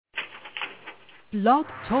Blog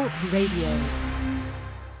Talk Radio.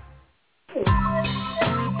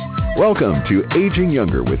 Welcome to Aging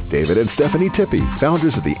Younger with David and Stephanie Tippie,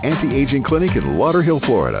 founders of the Anti-Aging Clinic in Lauderhill,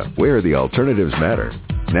 Florida, where the alternatives matter.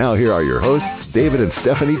 Now here are your hosts, David and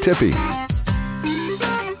Stephanie Tippie.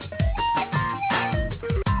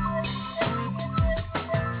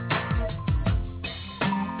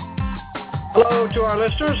 Hello to our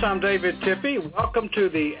listeners. I'm David Tippie. Welcome to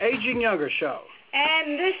the Aging Younger Show.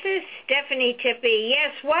 And this is Stephanie Tippie.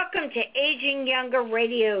 Yes, welcome to Aging Younger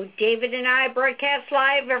Radio. David and I broadcast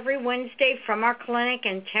live every Wednesday from our clinic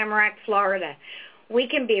in Tamarack, Florida. We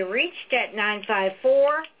can be reached at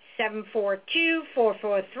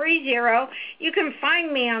 954-742-4430. You can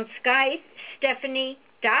find me on Skype,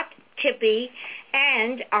 stephanie.tippie,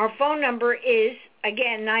 and our phone number is,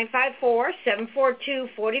 again,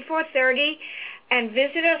 954-742-4430. And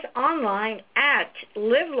visit us online at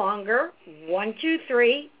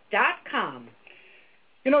livelonger123.com.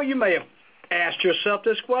 You know, you may have asked yourself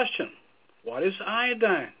this question. What is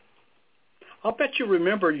iodine? I'll bet you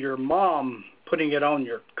remember your mom putting it on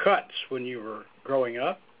your cuts when you were growing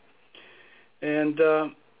up. And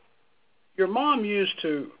your mom used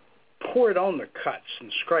to pour it on the cuts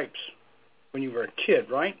and scrapes when you were a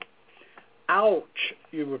kid, right? Ouch,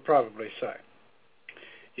 you would probably say.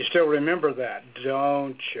 You still remember that,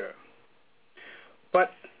 don't you?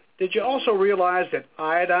 But did you also realize that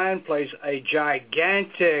iodine plays a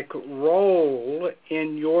gigantic role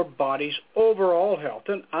in your body's overall health?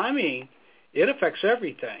 And I mean, it affects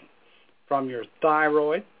everything from your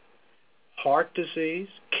thyroid, heart disease,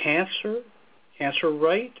 cancer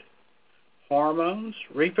rate, hormones,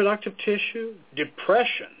 reproductive tissue,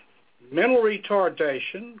 depression, mental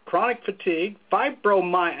retardation, chronic fatigue,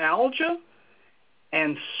 fibromyalgia,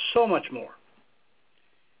 and so much more.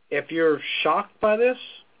 If you're shocked by this,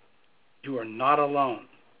 you are not alone.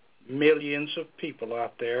 Millions of people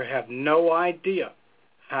out there have no idea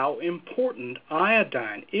how important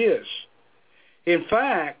iodine is. In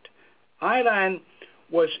fact, iodine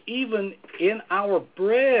was even in our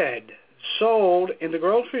bread sold in the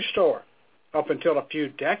grocery store up until a few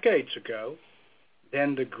decades ago.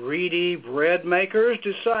 Then the greedy bread makers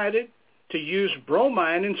decided to use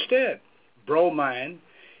bromine instead. Bromine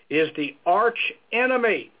is the arch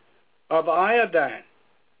enemy of iodine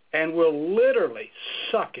and will literally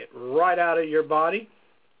suck it right out of your body,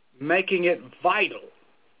 making it vital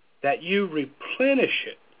that you replenish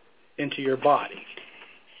it into your body.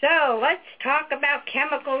 So let's talk about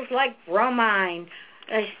chemicals like bromine.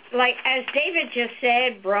 As David just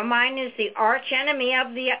said, bromine is the arch enemy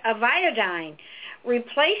of iodine.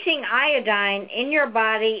 Replacing iodine in your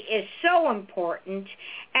body is so important,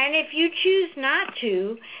 and if you choose not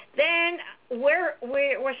to, then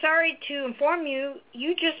we're sorry to inform you,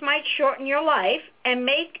 you just might shorten your life and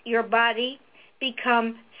make your body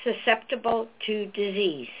become susceptible to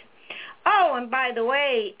disease. Oh, and by the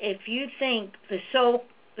way, if you think the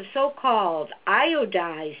so-called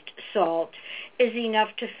iodized salt is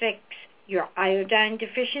enough to fix your iodine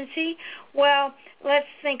deficiency, well, let's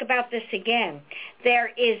think about this again.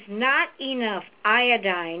 There is not enough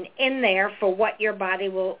iodine in there for what your body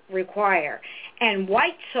will require. And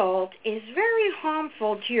white salt is very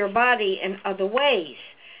harmful to your body in other ways.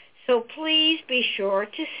 So please be sure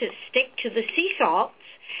to stick to the sea salts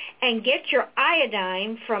and get your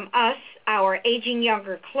iodine from us, our Aging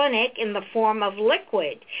Younger Clinic, in the form of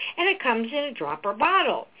liquid. And it comes in a dropper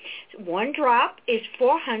bottle. One drop is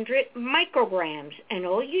 400 micrograms, and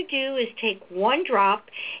all you do is take one drop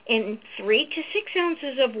in 3 to 6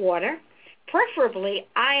 ounces of water, preferably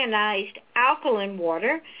ionized alkaline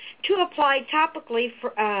water, to apply topically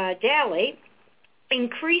daily,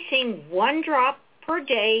 increasing 1 drop per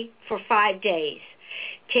day for 5 days.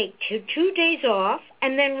 Take 2 days off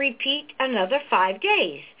and then repeat another 5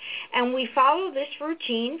 days. And we follow this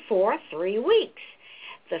routine for 3 weeks.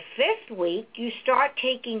 The 5th week, you start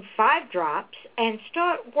taking 5 drops and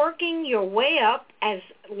start working your way up as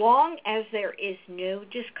long as there is no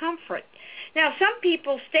discomfort. Now, some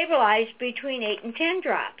people stabilize between 8 and 10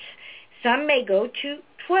 drops. Some may go to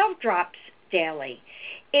 12 drops daily.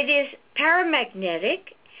 It is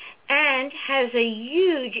paramagnetic and has a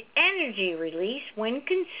huge energy release when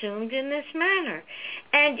consumed in this manner,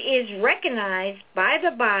 and is recognized by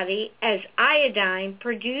the body as iodine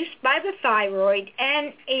produced by the thyroid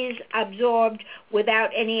and is absorbed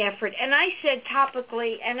without any effort. And I said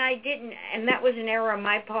topically, and I didn't, and that was an error on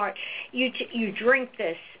my part. You drink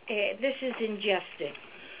this. This is ingested.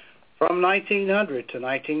 From 1900 to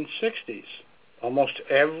 1960s, almost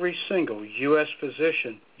every single U.S.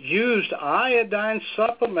 physician used iodine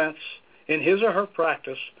supplements in his or her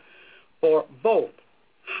practice for both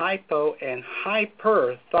hypo, and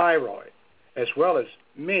hyperthyroid, as well as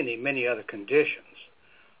many, many other conditions,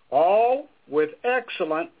 all with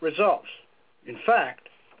excellent results. In fact,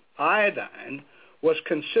 iodine was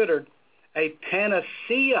considered a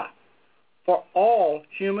panacea for all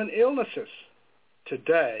human illnesses.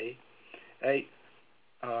 Today, a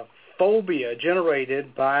phobia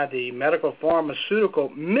generated by the medical pharmaceutical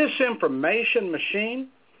misinformation machine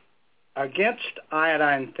against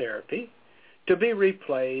iodine therapy to be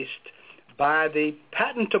replaced by the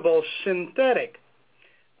patentable synthetic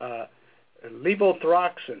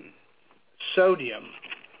levothyroxine sodium,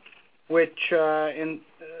 which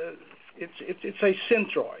it's a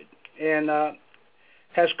synthroid, and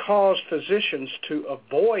has caused physicians to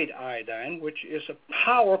avoid iodine, which is a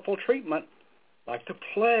powerful treatment like the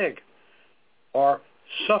plague, or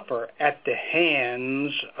suffer at the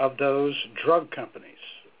hands of those drug companies.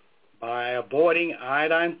 By avoiding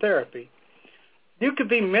iodine therapy, you could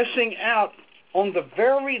be missing out on the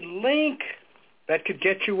very link that could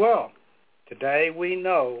get you well. Today we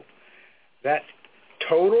know that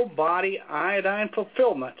total body iodine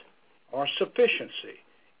fulfillment or sufficiency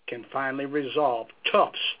can finally resolve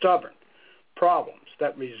tough, stubborn problems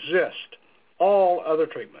that resist all other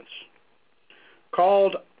treatments.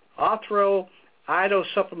 Called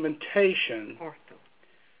arthro-iodosupplementation,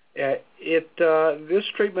 this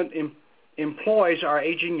treatment employs our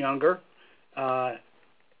aging younger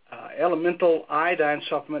elemental iodine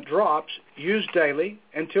supplement drops used daily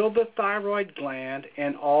until the thyroid gland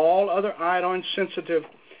and all other iodine-sensitive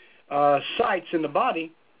sites in the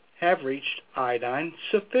body have reached iodine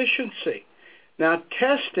sufficiency. Now,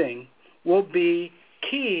 testing will be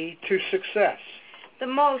key to success. The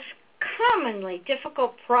most commonly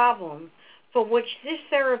difficult problem for which this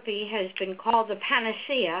therapy has been called the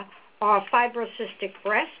panacea are fibrocystic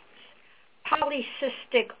breasts,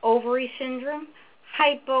 polycystic ovary syndrome,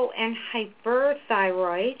 hypo and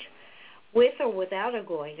hyperthyroid, with or without a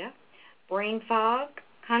goiter, brain fog,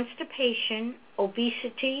 constipation,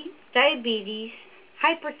 obesity, diabetes,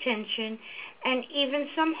 hypertension, and even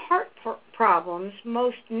some heart problems,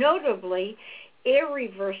 most notably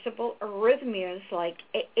irreversible arrhythmias like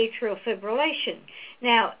atrial fibrillation.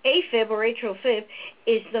 Now, AFib or atrial fib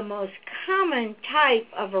is the most common type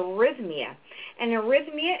of arrhythmia. An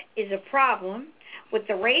arrhythmia is a problem with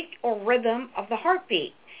the rate or rhythm of the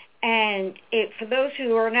heartbeat. And for those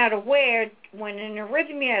who are not aware, when an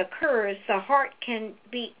arrhythmia occurs, the heart can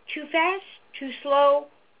beat too fast, too slow,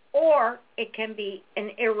 or it can be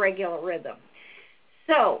an irregular rhythm.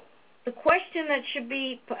 So, the question that should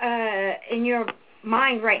be in your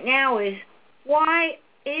mind right now is, why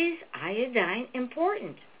is iodine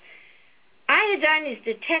important? Iodine is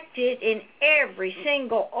detected in every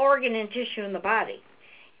single organ and tissue in the body.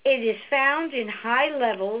 It is found in high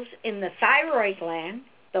levels in the thyroid gland,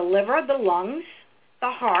 the liver, the lungs, the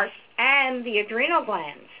heart, and the adrenal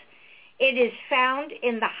glands. It is found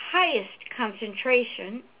in the highest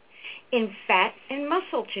concentration in fat and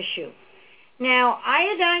muscle tissue. Now,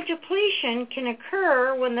 iodine depletion can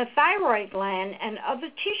occur when the thyroid gland and other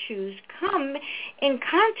tissues come in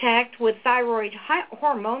contact with thyroid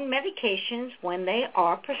hormone medications when they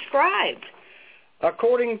are prescribed.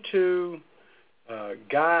 According to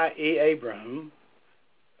Guy E. Abraham,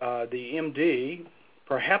 the MD,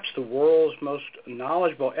 perhaps the world's most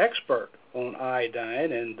knowledgeable expert on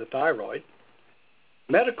iodine and the thyroid,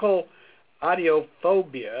 medical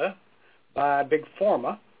ideophobia by Big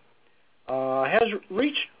Pharma has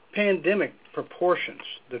reached pandemic proportions.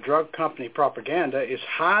 The drug company propaganda is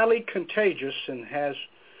highly contagious and has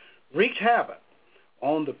wreaked havoc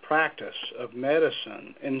on the practice of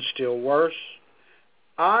medicine. And still worse,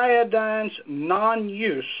 iodine's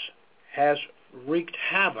non-use has wreaked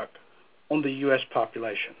havoc on the U.S.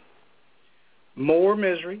 population. More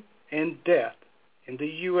misery and death in the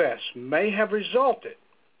U.S. may have resulted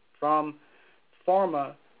from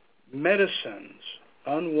pharma medicines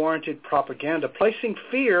unwarranted propaganda placing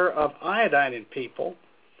fear of iodine in people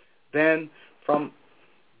than from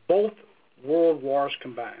both world wars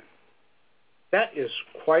combined. That is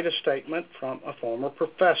quite a statement from a former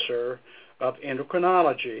professor of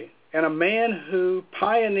endocrinology and a man who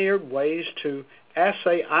pioneered ways to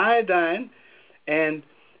assay iodine and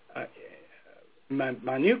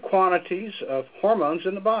minute quantities of hormones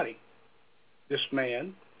in the body. This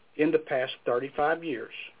man, in the past 35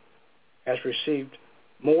 years, has received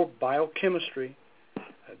more biochemistry,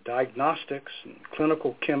 diagnostics, and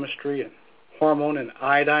clinical chemistry, and hormone and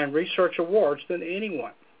iodine research awards than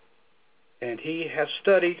anyone. And he has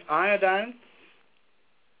studied iodine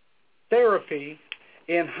therapy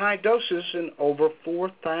in high doses in over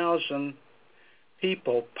 4,000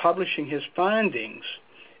 people, publishing his findings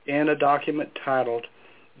in a document titled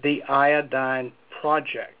The Iodine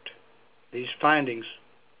Project. These findings,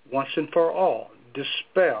 once and for all,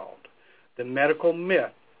 dispelled the medical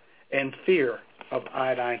myth and fear of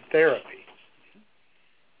iodine therapy.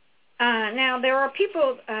 Now, there are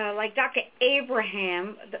people like Dr.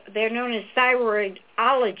 Abraham, they're known as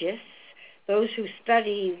thyroidologists, those who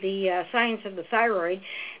study the science of the thyroid.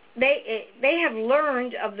 They have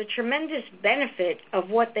learned of the tremendous benefit of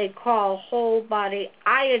what they call whole body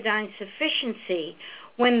iodine sufficiency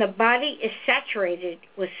when the body is saturated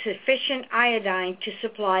with sufficient iodine to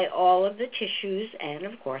supply all of the tissues and,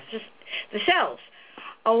 of course, the cells.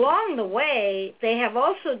 Along the way, they have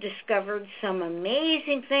also discovered some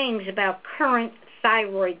amazing things about current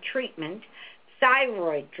thyroid treatment,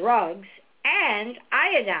 thyroid drugs, and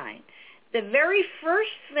iodine. The very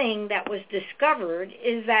first thing that was discovered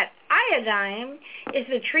is that iodine is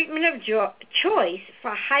the treatment of choice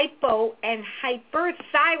for hypo and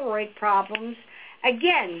hyperthyroid problems,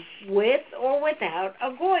 again, with or without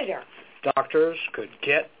a goiter. Doctors could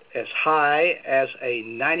get as high as a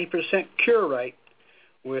 90% cure rate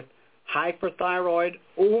with hyperthyroid,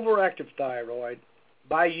 overactive thyroid,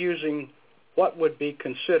 by using what would be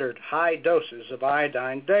considered high doses of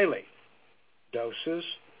iodine daily. Doses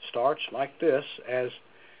starts like this, as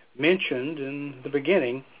mentioned in the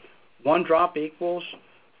beginning. 1 drop equals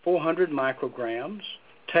 400 micrograms.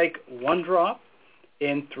 Take 1 drop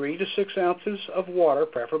in 3 to 6 ounces of water,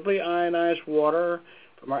 preferably ionized water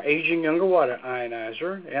from our Aging Younger water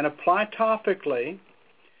ionizer, and apply topically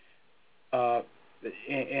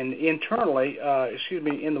and internally,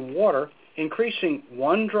 in the water, increasing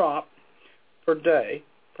 1 drop per day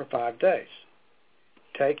for 5 days.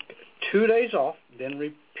 Take 2 days off, then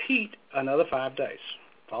repeat another 5 days.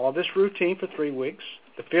 Follow this routine for 3 weeks.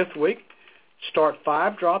 The 5th week, start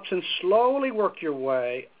 5 drops and slowly work your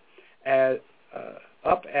way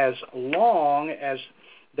up as long as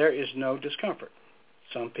there is no discomfort.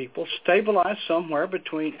 Some people stabilize somewhere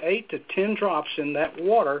between 8 to 10 drops in that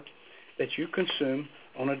water that you consume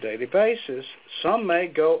on a daily basis. Some may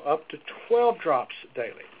go up to 12 drops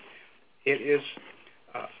daily. It is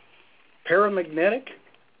paramagnetic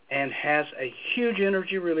and has a huge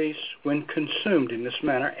energy release when consumed in this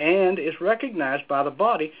manner, and is recognized by the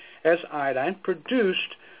body as iodine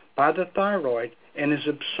produced by the thyroid and is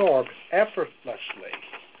absorbed effortlessly.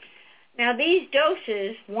 Now, these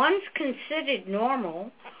doses, once considered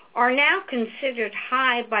normal, are now considered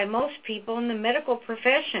high by most people in the medical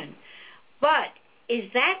profession. But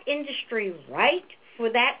is that industry right for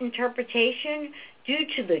that interpretation due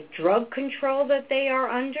to the drug control that they are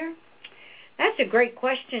under? That's a great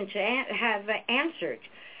question to have answered.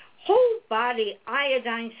 Whole body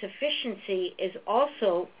iodine sufficiency is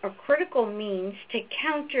also a critical means to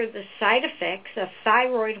counter the side effects of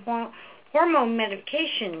thyroid hormone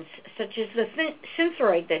medications, such as the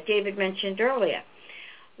Synthroid that David mentioned earlier.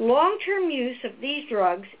 Long-term use of these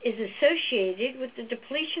drugs is associated with the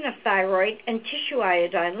depletion of thyroid and tissue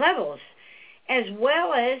iodine levels, as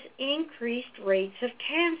well as increased rates of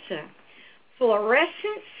cancer.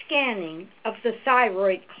 Fluorescent scanning of the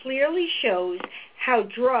thyroid clearly shows how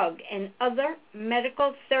drug and other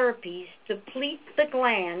medical therapies deplete the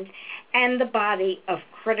gland and the body of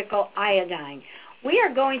critical iodine. We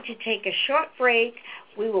are going to take a short break.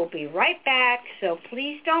 We will be right back, so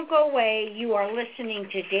please don't go away. You are listening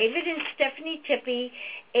to David and Stephanie Tippie,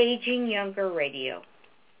 Aging Younger Radio.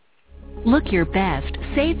 Look your best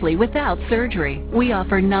safely without surgery. We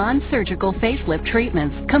offer non-surgical facelift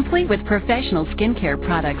treatments, complete with professional skincare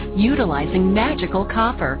products utilizing magical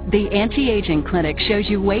copper. The Anti-Aging Clinic shows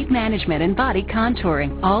you weight management and body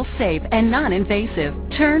contouring, all safe and non-invasive.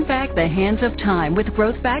 Turn back the hands of time with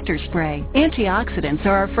growth factor spray. Antioxidants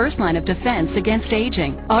are our first line of defense against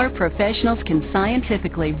aging. Our professionals can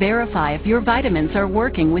scientifically verify if your vitamins are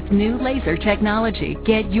working with new laser technology.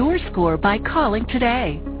 Get your score by calling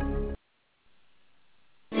today.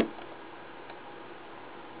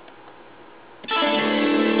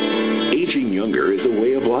 Aging younger is a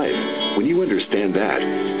way of life. When you understand that,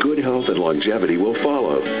 good health and longevity will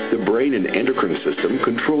follow. The brain and endocrine system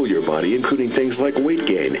control your body, including things like weight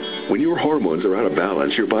gain. When your hormones are out of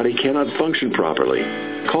balance, your body cannot function properly.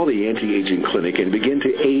 Call the Anti-Aging Clinic and begin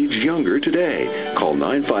to age younger today. Call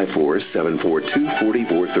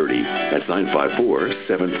 954-742-4430. That's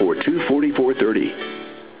 954-742-4430.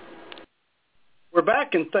 We're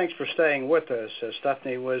back, and thanks for staying with us.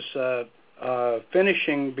 Stephanie was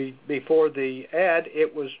finishing before the ad.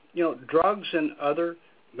 It was, drugs and other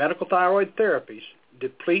medical thyroid therapies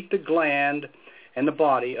deplete the gland and the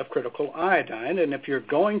body of critical iodine. And if you're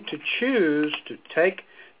going to choose to take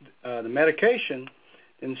the medication,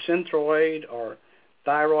 then Synthroid or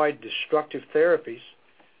thyroid destructive therapies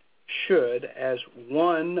should, as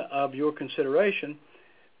one of your consideration,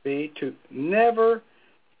 be to never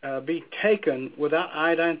be taken without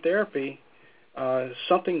iodine therapy,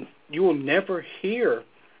 something you will never hear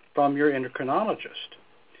from your endocrinologist.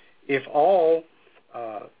 If all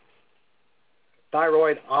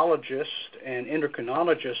thyroidologists and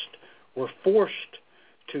endocrinologists were forced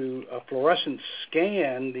to fluorescent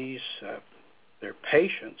scan their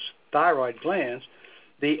patients' thyroid glands,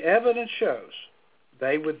 the evidence shows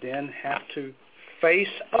they would then have to face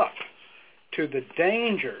up to the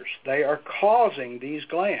dangers they are causing these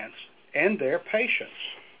glands and their patients.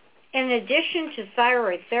 In addition to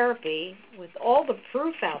thyroid therapy, with all the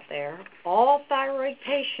proof out there, all thyroid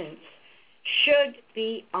patients should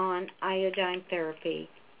be on iodine therapy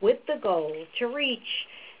with the goal to reach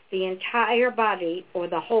the entire body or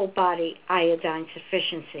the whole body iodine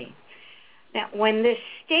sufficiency. Now, when this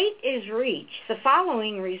state is reached, the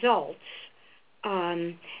following results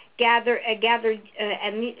gathered,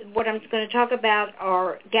 and what I'm going to talk about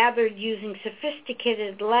are gathered using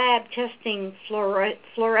sophisticated lab testing,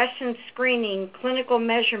 fluorescence screening, clinical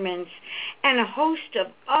measurements, and a host of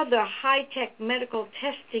other high-tech medical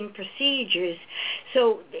testing procedures.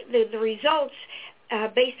 So the results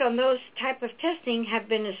based on those type of testing have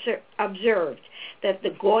been observed that the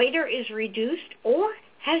goiter is reduced or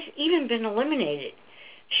has even been eliminated.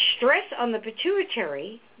 Stress on the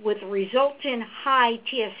pituitary with resultant high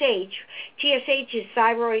TSH, TSH is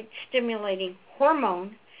thyroid stimulating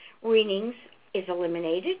hormone readings, is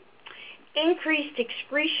eliminated. Increased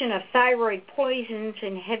excretion of thyroid poisons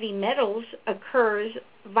and heavy metals occurs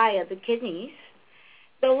via the kidneys.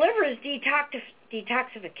 The liver's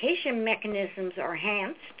detoxification mechanisms are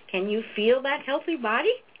enhanced. Can you feel that healthy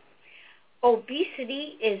body?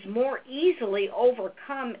 Obesity is more easily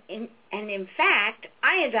overcome, and in fact,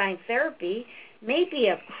 iodine therapy may be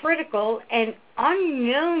a critical and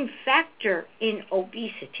unknown factor in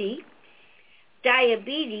obesity.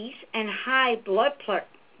 Diabetes and high blood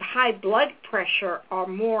pressure are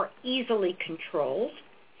more easily controlled.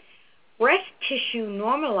 Breast tissue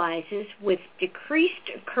normalizes with decreased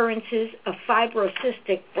occurrences of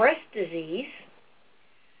fibrocystic breast disease.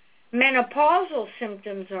 Menopausal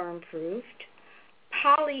symptoms are improved.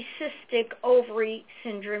 Polycystic ovary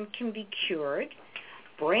syndrome can be cured.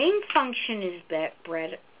 Brain function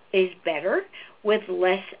is better with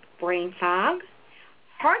less brain fog.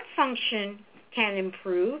 Heart function can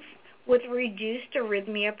improve with reduced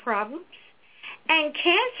arrhythmia problems. And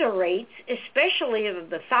cancer rates, especially of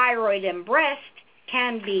the thyroid and breast,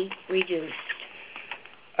 can be reduced.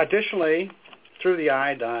 Additionally, through the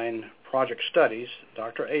iodine project studies,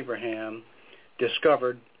 Dr. Abraham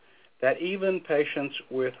discovered that even patients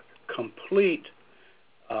with complete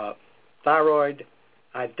thyroid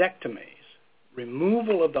idectomies,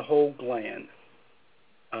 removal of the whole gland,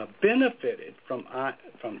 benefited from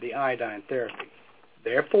the iodine therapy.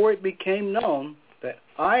 Therefore, it became known that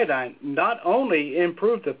iodine not only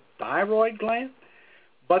improved the thyroid gland,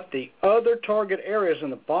 but the other target areas in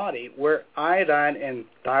the body where iodine and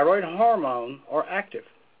thyroid hormone are active.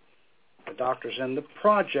 The doctors in the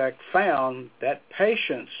project found that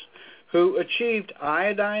patients who achieved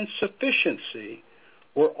iodine sufficiency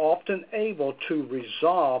were often able to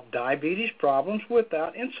resolve diabetes problems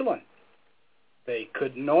without insulin. They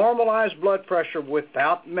could normalize blood pressure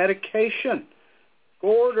without medication.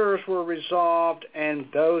 Goiters were resolved, and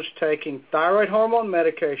those taking thyroid hormone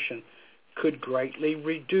medication could greatly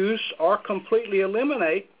reduce or completely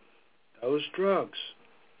eliminate those drugs.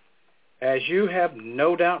 As you have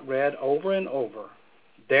no doubt read over and over,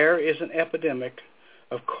 there is an epidemic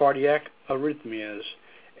of cardiac arrhythmias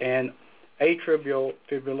and atrial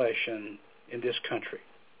fibrillation in this country.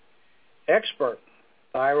 Expert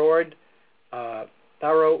thyroidologist,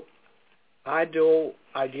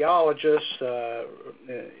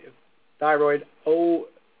 thyroidologist,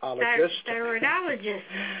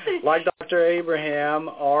 like Dr. Abraham,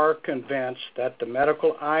 are convinced that the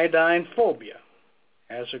medical iodine phobia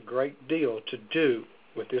has a great deal to do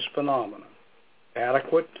with this phenomenon.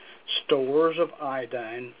 Adequate stores of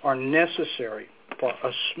iodine are necessary for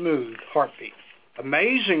a smooth heartbeat.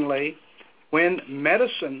 Amazingly, when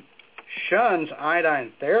medicine shuns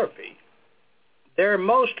iodine therapy, their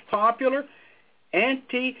most popular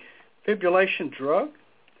antifibrillation drug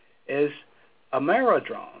is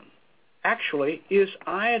amiodarone. Actually, is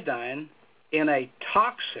iodine in a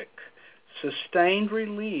toxic, sustained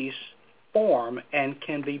release form and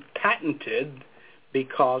can be patented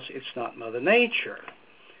because it's not Mother Nature.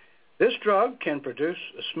 This drug can produce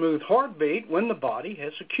a smooth heartbeat when the body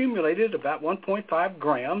has accumulated about 1.5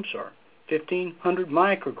 grams or 1,500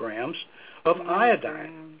 micrograms of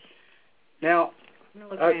iodine. Now,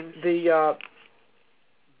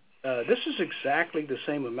 this is exactly the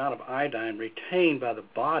same amount of iodine retained by the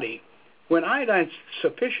body when iodine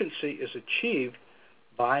sufficiency is achieved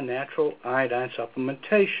by natural iodine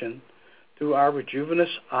supplementation through our rejuvenous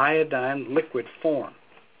iodine liquid form.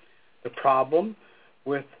 The problem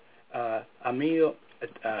with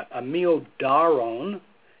amiodarone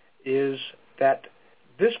is that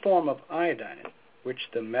this form of iodine, which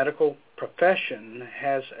the medical profession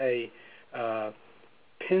has a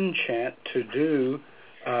penchant to do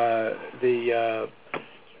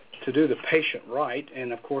the patient right,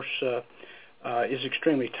 and of course is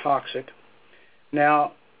extremely toxic.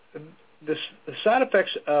 Now, the side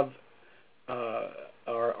effects of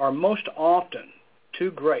are most often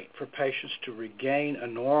too great for patients to regain a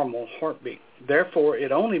normal heartbeat. Therefore,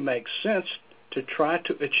 it only makes sense to try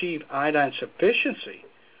to achieve iodine sufficiency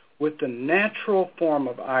with the natural form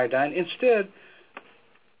of iodine instead,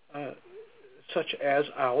 such as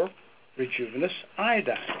our rejuvenous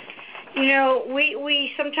iodine. You know,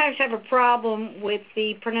 we sometimes have a problem with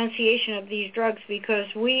the pronunciation of these drugs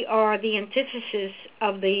because we are the antithesis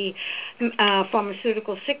of the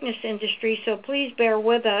pharmaceutical sickness industry, so please bear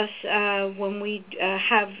with us when we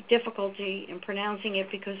have difficulty in pronouncing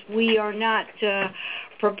it because we are not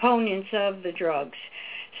proponents of the drugs.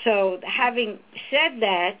 So having said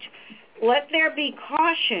that, let there be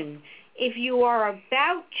caution. If you are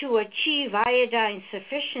about to achieve iodine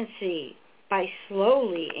sufficiency by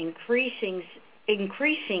slowly increasing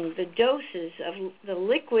the doses of the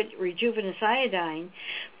liquid rejuvenous iodine,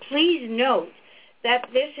 please note that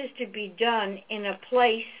this is to be done in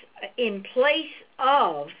place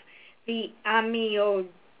of the amiodarone,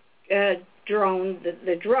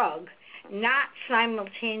 the drug, not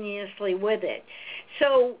simultaneously with it.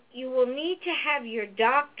 So you will need to have your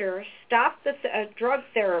doctor stop the drug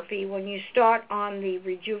therapy when you start on the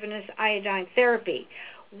rejuvenous iodine therapy.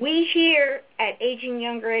 We here at Aging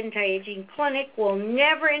Younger Anti-Aging Clinic will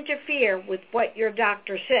never interfere with what your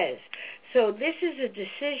doctor says. So this is a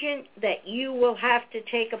decision that you will have to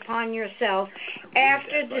take upon yourself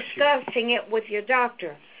after discussing it with your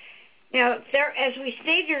doctor. Now, as we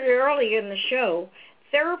stated earlier in the show,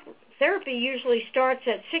 therapy usually starts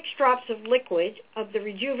at 6 drops of liquid of the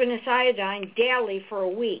rejuvenous iodine daily for a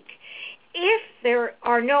week. If there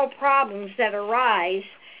are no problems that arise,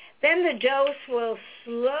 then the dose will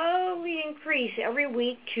slowly increase every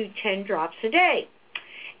week to 10 drops a day.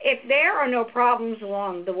 If there are no problems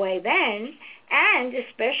along the way then, and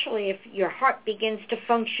especially if your heart begins to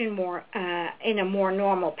function more in a more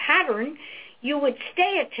normal pattern, you would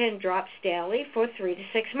stay at 10 drops daily for 3 to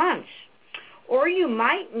 6 months. Or you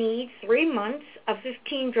might need 3 months of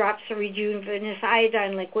 15 drops of rejuvenous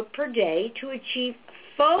iodine liquid per day to achieve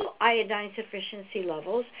full iodine sufficiency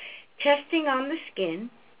levels. Testing on the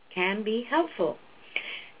skin can be helpful.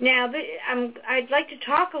 Now, I'd like to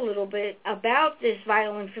talk a little bit about this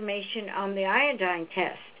vital information on the iodine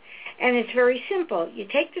test. And it's very simple. You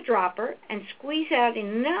take the dropper and squeeze out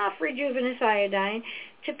enough rejuvenous iodine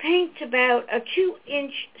to paint about a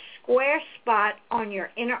 2-inch square spot on your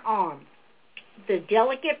inner arm, the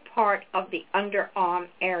delicate part of the underarm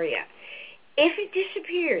area. If it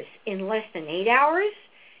disappears in less than 8 hours,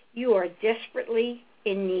 you are desperately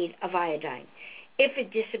in need of iodine. If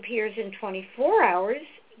it disappears in 24 hours,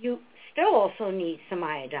 you still also need some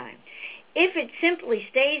iodine. If it simply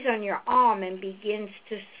stays on your arm and begins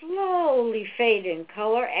to slowly fade in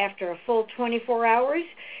color after a full 24 hours,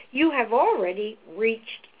 you have already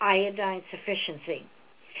reached iodine sufficiency.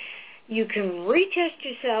 You can retest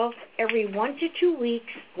yourself every 1 to 2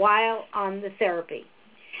 weeks while on the therapy.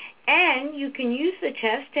 And you can use the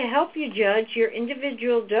test to help you judge your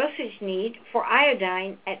individual dosage need for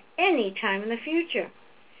iodine at any time in the future.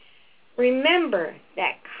 Remember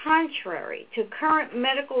that contrary to current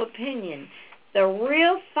medical opinion, the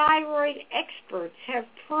real thyroid experts have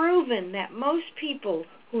proven that most people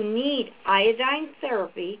who need iodine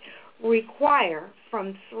therapy require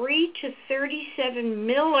from 3 to 37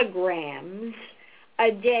 milligrams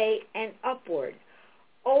a day and upward.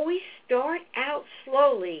 Always start out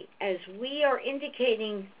slowly, as we are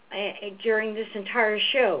indicating during this entire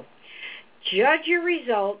show. Judge your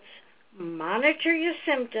results, monitor your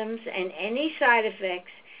symptoms and any side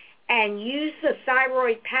effects, and use the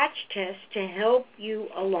thyroid patch test to help you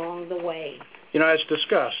along the way. You know, as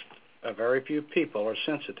discussed, very few people are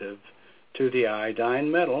sensitive to the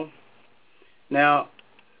iodine metal. Now,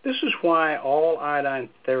 this is why all iodine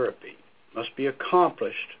therapy must be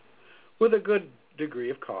accomplished with a good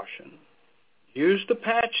degree of caution. Use the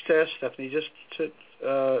patch test Stephanie just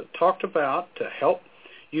talked about to help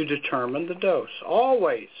you determine the dose.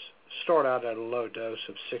 Always start out at a low dose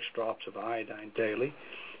of 6 drops of iodine daily.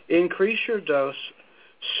 Increase your dose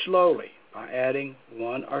slowly by adding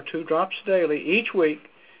 1 or 2 drops daily each week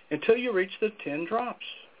until you reach the 10 drops.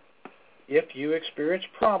 If you experience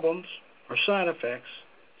problems or side effects,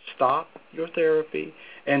 stop your therapy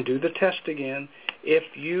and do the test again. If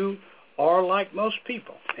you are like most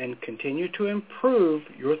people and continue to improve,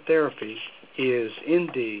 your therapy is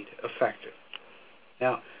indeed effective.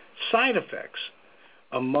 Now, side effects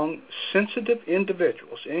among sensitive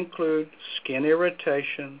individuals include skin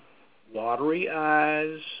irritation, watery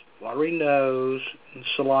eyes, watery nose, and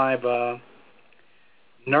saliva,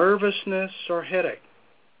 nervousness or headache.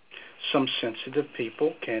 Some sensitive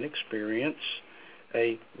people can experience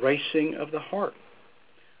a racing of the heart.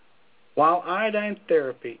 While iodine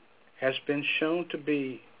therapy has been shown to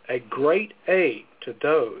be a great aid to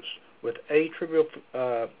those with atrial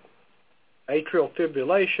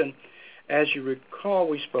fibrillation, as you recall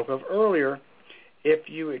we spoke of earlier, if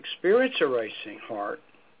you experience a racing heart,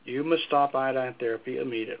 you must stop iodine therapy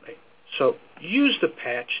immediately. So use the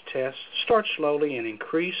patch test, start slowly, and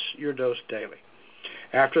increase your dose daily.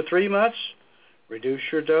 After 3 months, reduce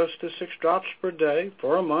your dose to 6 drops per day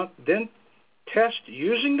for a month, then test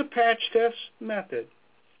using the patch test method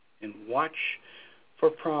and watch for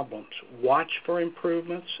problems, watch for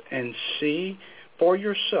improvements, and see for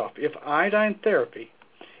yourself if iodine therapy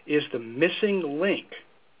is the missing link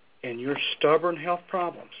in your stubborn health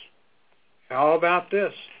problems. How about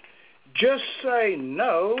this? Just say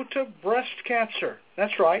no to breast cancer.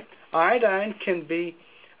 That's right. Iodine can be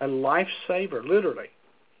a lifesaver, literally.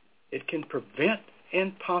 It can prevent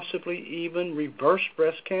and possibly even reverse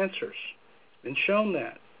breast cancers. Been shown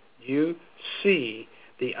that. You see,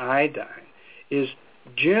 the iodine is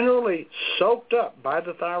generally soaked up by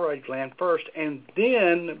the thyroid gland first and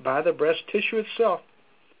then by the breast tissue itself,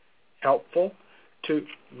 helpful to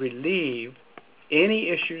relieve any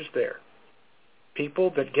issues there. People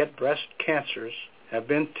that get breast cancers have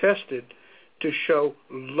been tested to show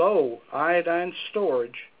low iodine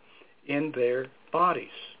storage in their bodies.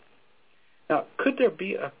 Now, could there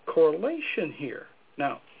be a correlation here?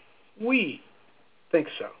 Now, we think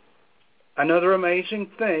so. Another amazing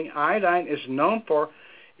thing, iodine is known for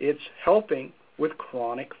its helping with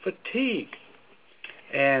chronic fatigue.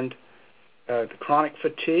 And the chronic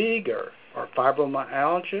fatigue or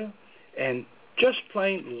fibromyalgia and just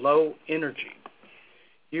plain low energy.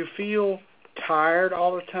 You feel tired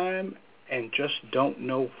all the time and just don't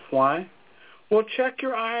know why? Well, check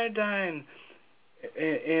your iodine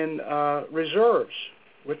in reserves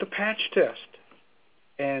with the patch test.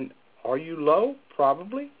 And are you low?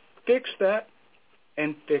 Probably. Fix that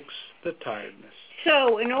and fix the tiredness.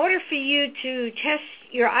 So in order for you to test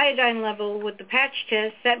your iodine level with the patch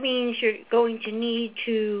test, that means you're going to need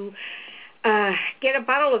to get a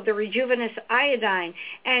bottle of the Rejuvenous iodine.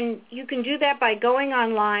 And you can do that by going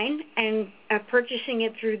online and purchasing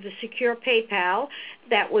it through the secure PayPal.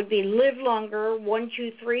 That would be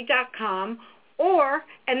livelonger123.com.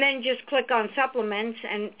 And then just click on supplements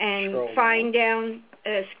and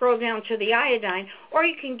scroll down to the iodine. Or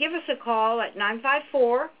you can give us a call at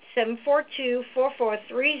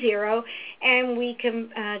 954-742-4430, and we can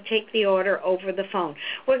take the order over the phone.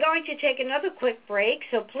 We're going to take another quick break,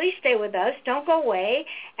 so please stay with us. Don't go away.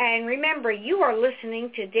 And remember, you are listening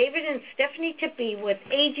to David and Stephanie Tippie with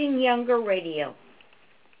Aging Younger Radio.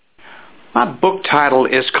 My book title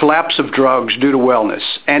is Collapse of Drugs Due to Wellness,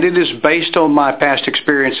 and it is based on my past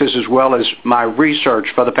experiences as well as my research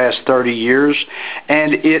for the past 30 years,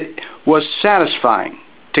 and it was satisfying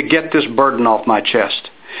to get this burden off my chest.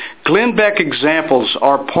 Glenn Beck examples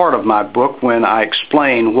are part of my book when I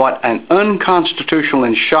explain what an unconstitutional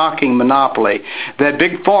and shocking monopoly that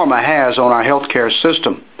Big Pharma has on our healthcare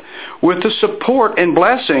system, with the support and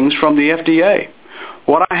blessings from the FDA.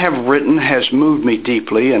 What I have written has moved me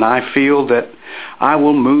deeply, and I feel that I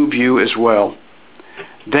will move you as well.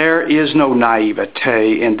 There is no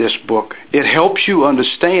naivete in this book. It helps you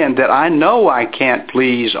understand that I know I can't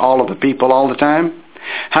please all of the people all the time.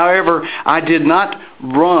 However, I did not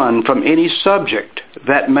run from any subject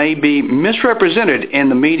that may be misrepresented in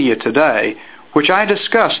the media today, which I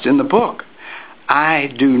discussed in the book. I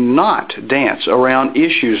do not dance around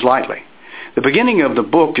issues lightly. The beginning of the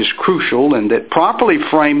book is crucial in that properly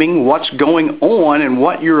framing what's going on and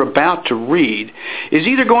what you're about to read is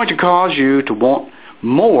either going to cause you to want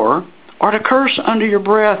more or to curse under your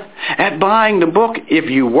breath at buying the book if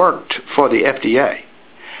you worked for the FDA.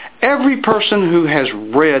 Every person who has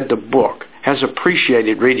read the book has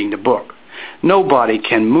appreciated reading the book. Nobody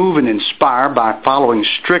can move and inspire by following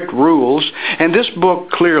strict rules, and this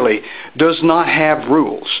book clearly does not have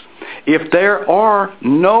rules. If there are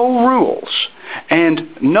no rules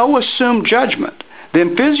and no assumed judgment,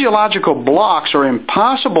 then physiological blocks are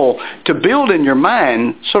impossible to build in your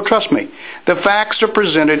mind. So trust me, the facts are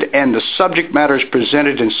presented and the subject matter is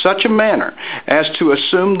presented in such a manner as to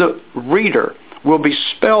assume the reader will be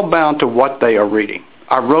spellbound to what they are reading.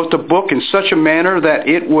 I wrote the book in such a manner that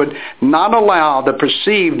it would not allow the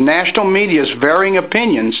perceived national media's varying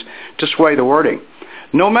opinions to sway the wording.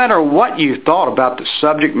 No matter what you thought about the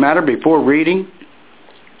subject matter before reading,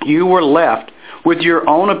 you were left with your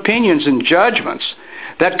own opinions and judgments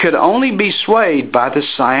that could only be swayed by the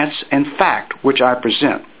science and fact which I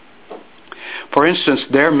present. For instance,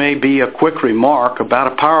 there may be a quick remark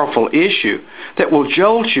about a powerful issue that will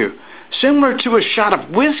jolt you, similar to a shot of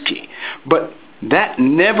whiskey, but that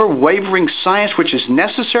never-wavering science which is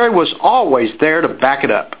necessary was always there to back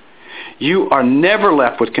it up. You are never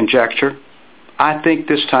left with conjecture. I think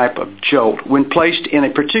this type of jolt, when placed in a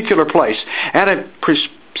particular place, at a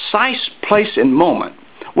precise place and moment,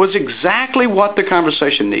 was exactly what the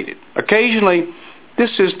conversation needed. Occasionally, this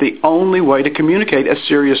is the only way to communicate a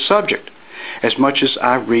serious subject. As much as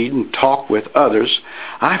I read and talk with others,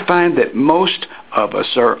 I find that most of us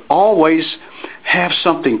are always have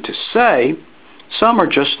something to say. Some are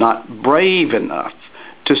just not brave enough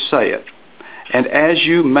to say it. And as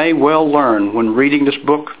you may well learn when reading this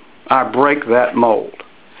book, I break that mold.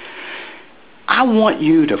 I want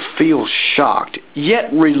you to feel shocked,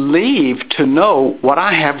 yet relieved to know what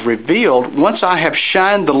I have revealed once I have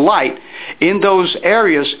shined the light in those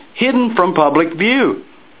areas hidden from public view,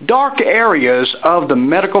 dark areas of the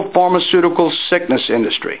medical pharmaceutical sickness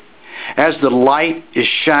industry. As the light is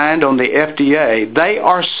shined on the FDA, they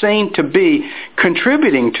are seen to be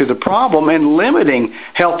contributing to the problem and limiting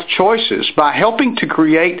health choices by helping to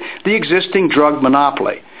create the existing drug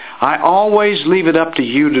monopoly. I always leave it up to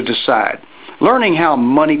you to decide. Learning how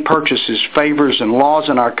money purchases favors and laws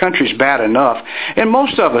in our country is bad enough, and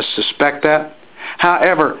most of us suspect that.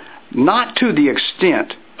 However, not to the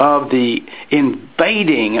extent of the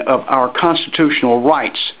invading of our constitutional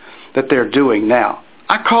rights that they're doing now.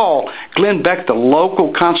 I call Glenn Beck the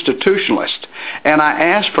local constitutionalist, and I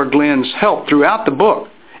ask for Glenn's help throughout the book,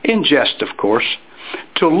 in jest, of course,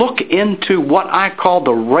 to look into what I call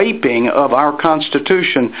the raping of our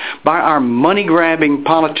Constitution by our money-grabbing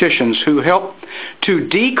politicians who help to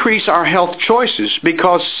decrease our health choices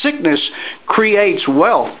because sickness creates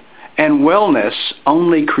wealth and wellness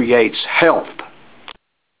only creates health.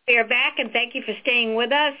 We are back, and thank you for staying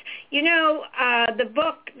with us. You know, the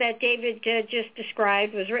book that David just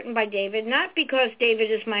described was written by David, not because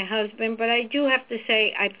David is my husband, but I do have to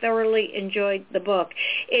say I thoroughly enjoyed the book.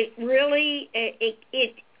 It really,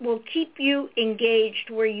 it will keep you engaged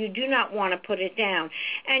where you do not want to put it down.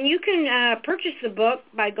 And you can purchase the book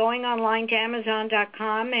by going online to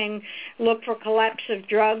Amazon.com and look for Collapse of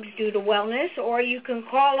Drugs Due to Wellness, or you can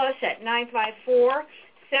call us at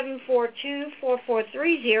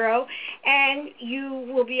 954-742-4430, and you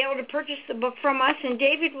will be able to purchase the book from us, and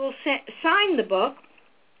David will sign the book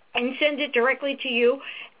and send it directly to you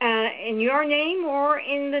in your name or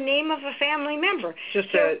in the name of a family member.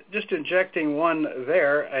 Just injecting one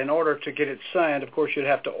there, in order to get it signed, of course, you'd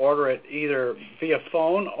have to order it either via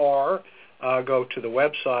phone or go to the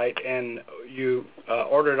website, and you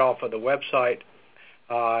order it off of the website.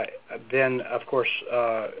 Then, of course,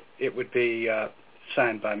 it would be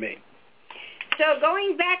signed by me. So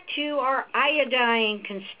going back to our iodine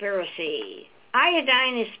conspiracy,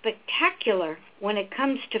 iodine is spectacular when it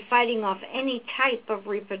comes to fighting off any type of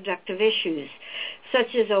reproductive issues,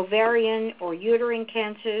 such as ovarian or uterine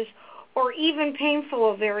cancers, or even painful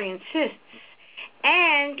ovarian cysts.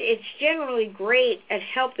 And it's generally great at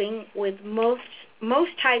helping with most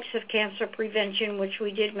types of cancer prevention, which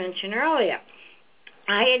we did mention earlier.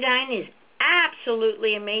 Iodine is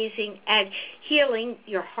absolutely amazing at healing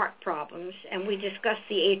your heart problems, and we discussed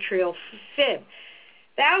the atrial fib.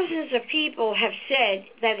 Thousands of people have said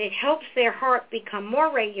that it helps their heart become more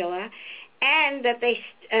regular and that they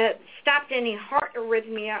stopped any heart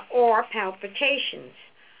arrhythmia or palpitations.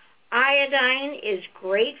 Iodine is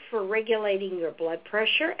great for regulating your blood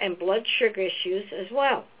pressure and blood sugar issues as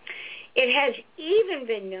well. It has even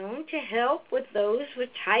been known to help with those with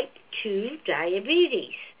type 2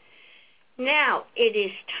 diabetes. Now, it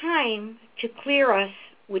is time to clear us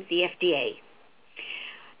with the FDA.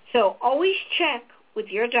 So always check with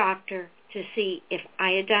your doctor to see if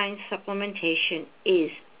iodine supplementation is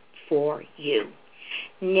for you.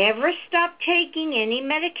 Never stop taking any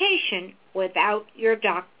medication without your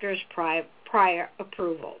doctor's prior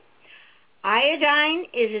approval. Iodine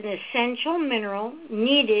is an essential mineral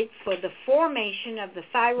needed for the formation of the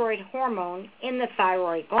thyroid hormone in the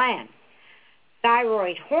thyroid gland.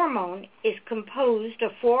 Thyroid hormone is composed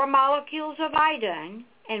of 4 molecules of iodine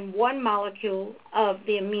and 1 molecule of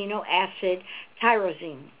the amino acid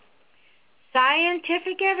tyrosine.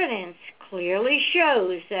 Scientific evidence clearly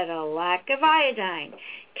shows that a lack of iodine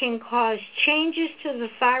can cause changes to the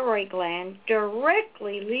thyroid gland,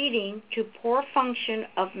 directly leading to poor function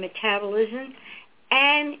of metabolism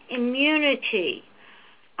and immunity.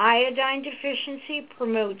 Iodine deficiency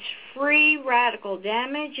promotes free radical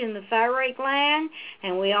damage in the thyroid gland,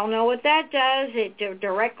 and we all know what that does. It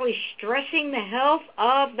directly stressing the health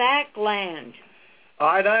of that gland.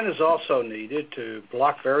 Iodine is also needed to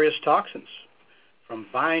block various toxins from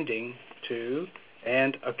binding to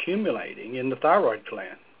and accumulating in the thyroid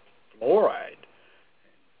gland. Fluoride,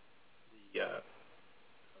 the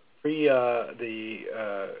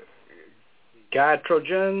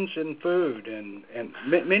goitrogens in food, and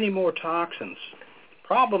many more toxins.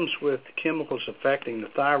 Problems with chemicals affecting the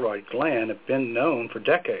thyroid gland have been known for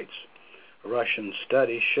decades. A Russian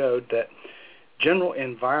study showed that general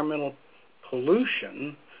environmental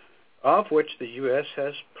pollution, of which the U.S.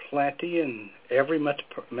 has plenty in every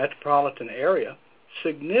metropolitan area,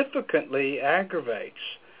 significantly aggravates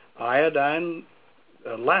iodine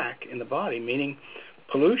lack in the body, meaning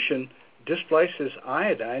pollution displaces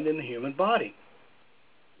iodine in the human body.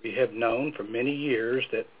 We have known for many years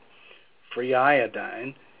that free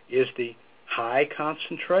iodine is the high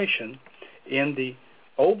concentration in the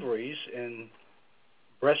ovaries and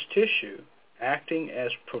breast tissue, acting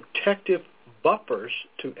as protective buffers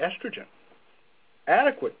to estrogen.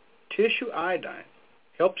 Adequate tissue iodine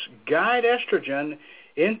helps guide estrogen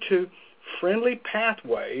into friendly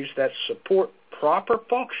pathways that support proper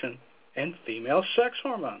function in female sex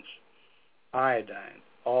hormones. Iodine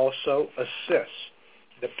also assists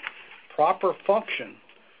the proper function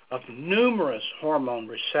of numerous hormone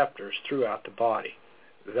receptors throughout the body,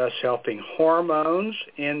 thus helping hormones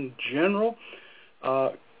in general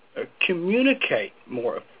communicate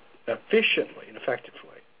more efficiently and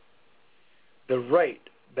effectively. The rate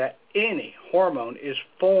that any hormone is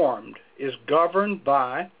formed is governed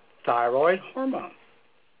by thyroid hormone.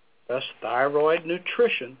 Thus, thyroid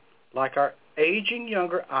nutrition, like our aging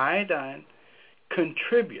younger iodine,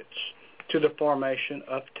 contributes to the formation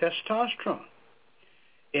of testosterone.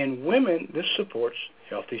 In women, this supports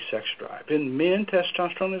healthy sex drive. In men,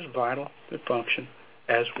 testosterone is vital to function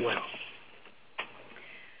as well.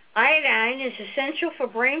 Iodine is essential for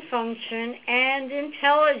brain function and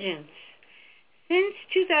intelligence. Since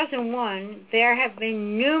 2001, there have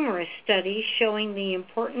been numerous studies showing the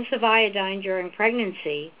importance of iodine during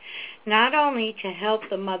pregnancy, not only to help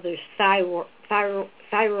the mother's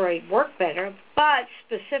thyroid work better, but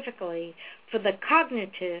specifically for the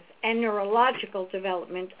cognitive and neurological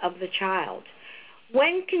development of the child.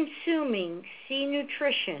 When consuming C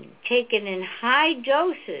nutrition taken in high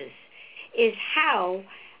doses is how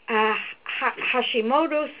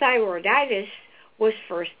Hashimoto's thyroiditis was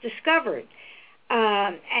first discovered,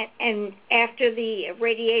 and after the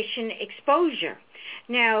radiation exposure.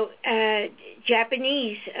 Now, the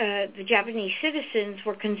Japanese citizens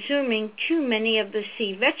were consuming too many of the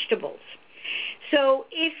sea vegetables. So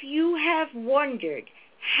if you have wondered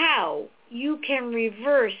how you can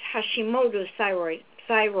reverse Hashimoto's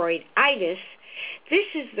thyroiditis, this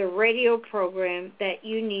is the radio program that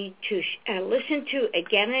you need to listen to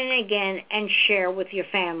again and again and share with your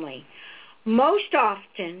family. Most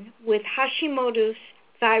often, with Hashimoto's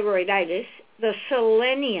thyroiditis, the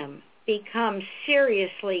selenium becomes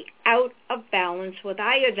seriously out of balance with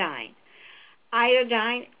iodine.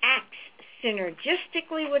 Iodine acts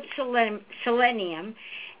synergistically with selenium,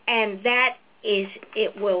 and that it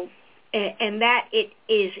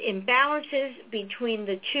is imbalances between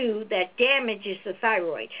the two that damages the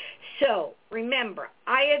thyroid. So remember,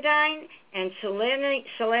 iodine and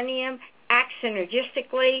selenium act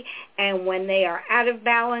synergistically, and when they are out of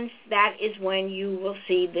balance, that is when you will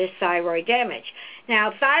see this thyroid damage.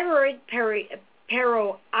 Now, thyroid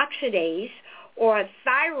peroxidase or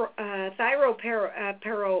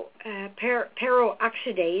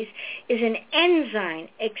thyroperoxidase is an enzyme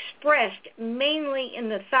expressed mainly in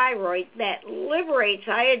the thyroid that liberates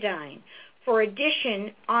iodine for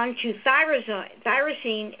addition onto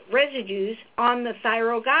tyrosine residues on the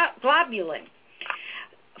thyroglobulin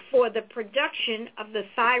for the production of the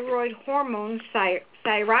thyroid hormone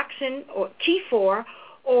thyroxine or T4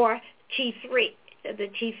 or T3, the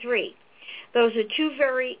T3. Those are two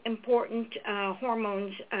very important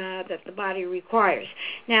hormones that the body requires.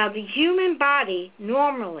 Now, the human body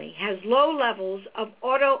normally has low levels of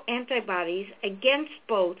autoantibodies against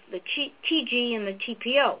both the TG and the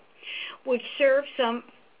TPO, which serve some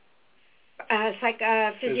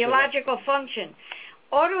physiological function.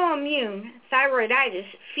 Autoimmune thyroiditis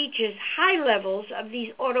features high levels of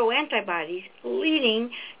these autoantibodies,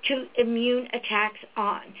 leading to immune attacks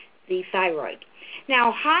on the thyroid.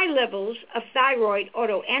 Now, high levels of thyroid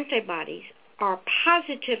autoantibodies are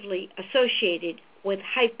positively associated with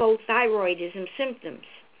hypothyroidism symptoms.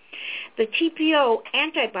 The TPO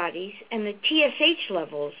antibodies and the TSH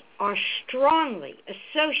levels are strongly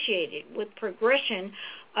associated with progression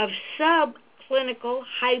of subclinical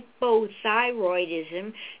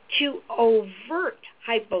hypothyroidism to overt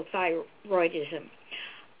hypothyroidism.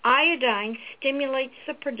 Iodine stimulates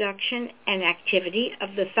the production and activity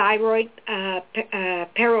of the thyroid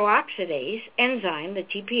peroxidase enzyme, the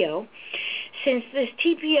TPO. Since this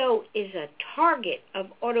TPO is a target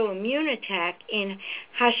of autoimmune attack in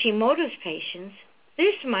Hashimoto's patients,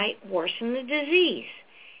 this might worsen the disease.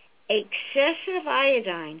 Excessive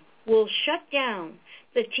iodine will shut down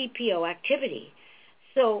the TPO activity.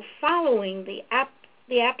 So following the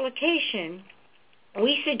application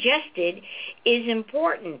we suggested is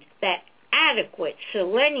important that adequate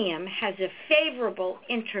selenium has a favorable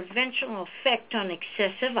interventional effect on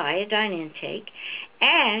excessive iodine intake,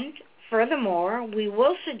 and furthermore, we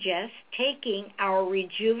will suggest taking our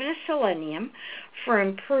Rejuvenous Selenium for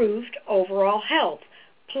improved overall health,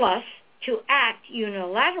 plus to act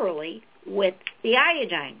unilaterally with the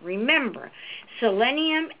iodine. Remember,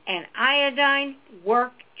 selenium and iodine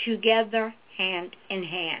work together hand in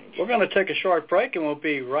hand. We're going to take a short break and we'll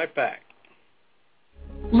be right back.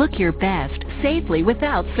 Look your best safely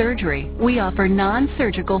without surgery. We offer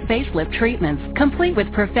non-surgical facelift treatments, complete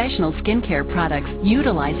with professional skincare products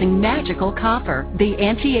utilizing magical copper. The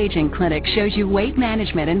Anti-Aging Clinic shows you weight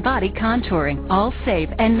management and body contouring, all safe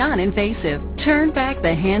and non-invasive. Turn back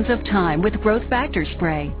the hands of time with Growth Factor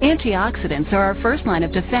Spray. Antioxidants are our first line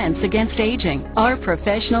of defense against aging. Our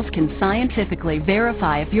professionals can scientifically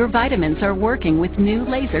verify if your vitamins are working with new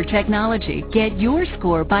laser technology. Get your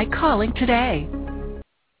score by calling today.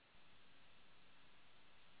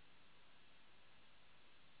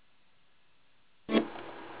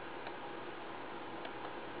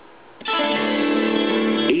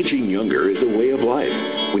 Aging younger is a way of life.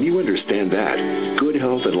 When you understand that, good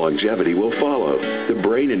health and longevity will follow. The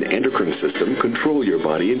brain and endocrine system control your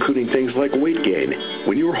body, including things like weight gain.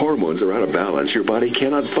 When your hormones are out of balance, your body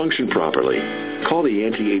cannot function properly. Call the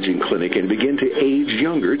Anti-Aging Clinic and begin to age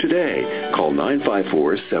younger today. Call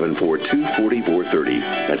 954-742-4430.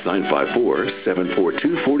 That's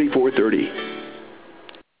 954-742-4430.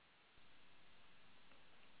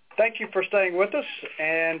 Thank you for staying with us,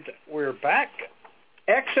 and we're back.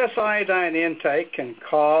 Excess iodine intake can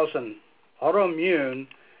cause an autoimmune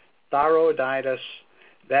thyroiditis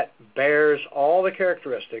that bears all the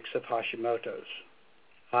characteristics of Hashimoto's.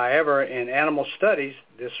 However, in animal studies,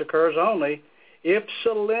 this occurs only if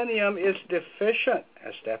selenium is deficient,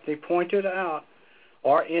 as Stephanie pointed out,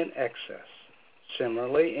 or in excess.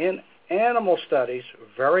 Similarly, in animal studies,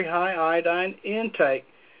 very high iodine intake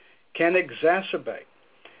can exacerbate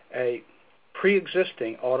a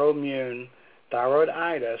pre-existing autoimmune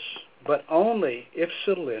thyroiditis, but only if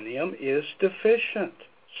selenium is deficient.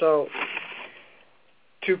 So,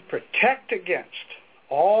 to protect against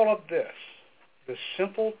all of this, the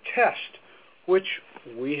simple test, which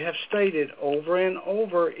we have stated over and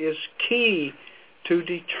over, is key to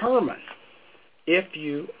determine if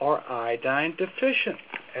you are iodine deficient,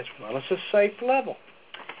 as well as a safe level.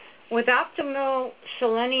 With optimal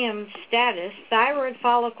selenium status, thyroid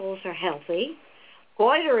follicles are healthy,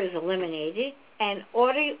 goiter is eliminated, and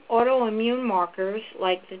autoimmune markers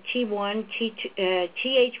like the T1,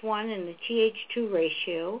 TH1, and the TH2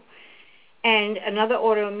 ratio, and another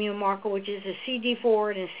autoimmune marker, which is a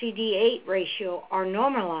CD4 and a CD8 ratio, are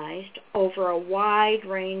normalized over a wide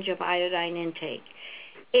range of iodine intake.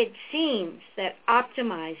 It seems that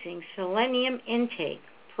optimizing selenium intake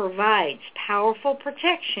provides powerful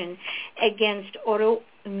protection against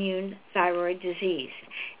autoimmune thyroid disease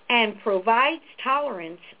and provides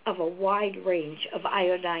tolerance of a wide range of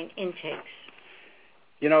iodine intakes.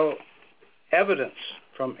 You know, evidence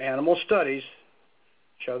from animal studies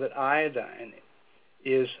show that iodine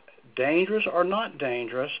is dangerous or not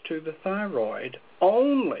dangerous to the thyroid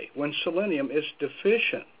only when selenium is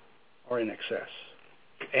deficient or in excess.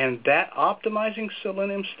 And that optimizing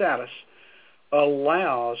selenium status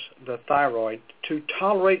allows the thyroid to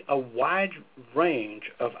tolerate a wide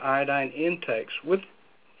range of iodine intakes with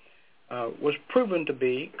was proven to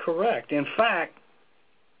be correct. In fact,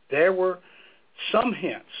 there were some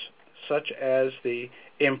hints, such as the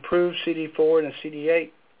improved CD4 and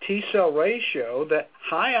CD8 T-cell ratio, that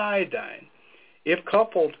high iodine, if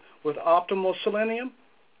coupled with optimal selenium,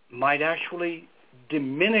 might actually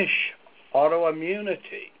diminish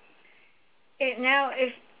autoimmunity. Now,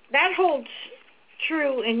 if that holds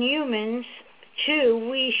true in humans, too,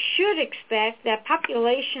 we should expect that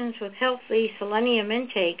populations with healthy selenium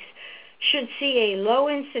intakes should see a low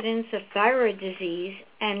incidence of thyroid disease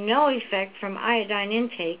and no effect from iodine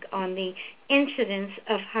intake on the incidence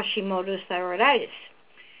of Hashimoto's thyroiditis.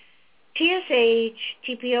 TSH,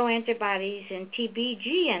 TPO antibodies, and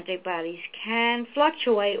TBG antibodies can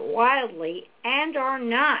fluctuate wildly and are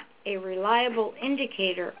not a reliable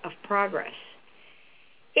indicator of progress.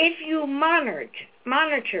 If you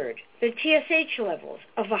monitored the TSH levels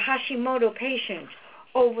of a Hashimoto patient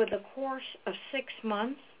over the course of 6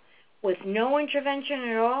 months with no intervention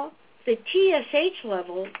at all, the TSH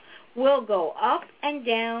level will go up and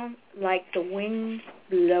down like the wind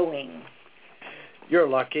blowing. You're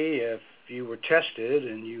lucky if you were tested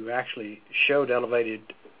and you actually showed elevated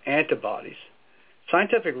antibodies.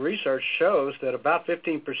 Scientific research shows that about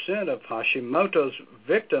 15% of Hashimoto's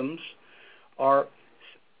victims are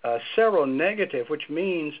seronegative, which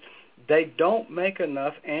means they don't make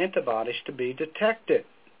enough antibodies to be detected,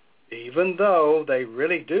 even though they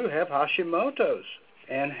really do have Hashimoto's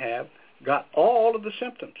and have got all of the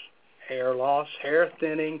symptoms: hair loss, hair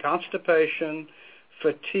thinning, constipation,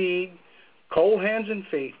 fatigue, cold hands and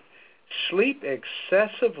feet, sleep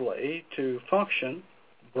excessively to function,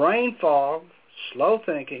 brain fog, slow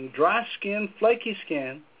thinking, dry skin, flaky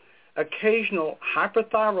skin, occasional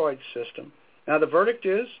hyperthyroid system. Now, the verdict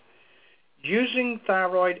is using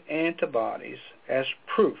thyroid antibodies as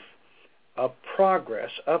proof of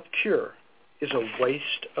progress, of cure, is a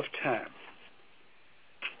waste of time.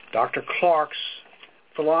 Dr. Clark's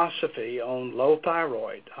philosophy on low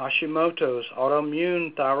thyroid, Hashimoto's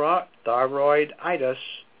autoimmune thyroiditis,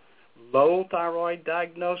 low thyroid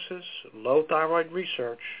diagnosis, low thyroid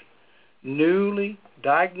research, newly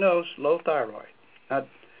diagnosed low thyroid. Now,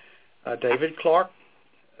 David Clark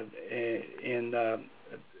in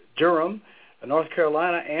Durham, North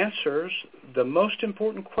Carolina, answers the most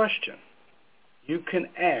important question you can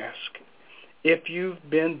ask if you've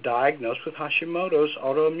been diagnosed with Hashimoto's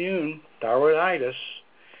autoimmune thyroiditis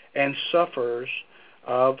and suffers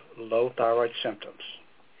of low thyroid symptoms.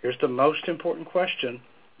 Here's the most important question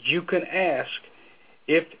you can ask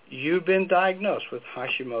if you've been diagnosed with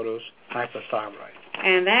Hashimoto's hypothyroid.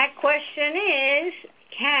 And that question is,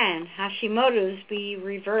 can Hashimoto's be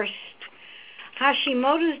reversed?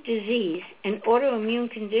 Hashimoto's disease, an autoimmune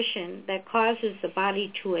condition that causes the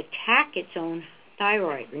body to attack its own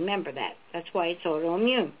thyroid. Remember that. That's why it's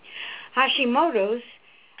autoimmune. Hashimoto's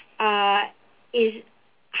is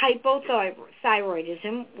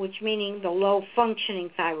hypothyroidism, which meaning the low-functioning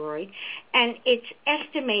thyroid, and it's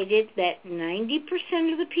estimated that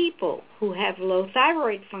 90% of the people who have low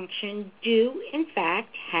thyroid function do, in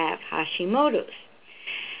fact, have Hashimoto's.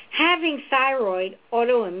 Having thyroid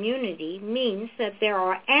autoimmunity means that there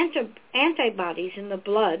are antibodies in the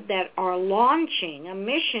blood that are launching a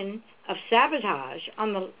mission of sabotage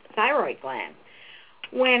on the thyroid gland.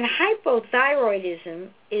 When hypothyroidism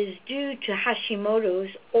is due to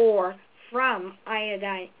Hashimoto's or from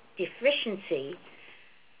iodine deficiency,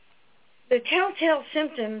 the telltale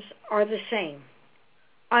symptoms are the same.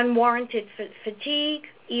 Unwarranted fatigue,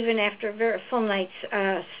 even after a very full night's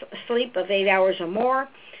sleep of 8 hours or more,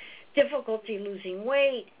 difficulty losing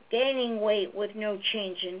weight, gaining weight with no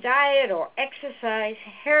change in diet or exercise,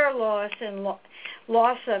 hair loss and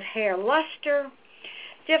loss of hair luster,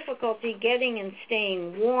 difficulty getting and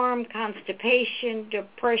staying warm, constipation,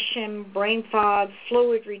 depression, brain fog,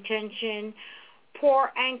 fluid retention,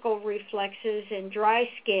 poor ankle reflexes, and dry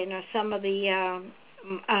skin are some of the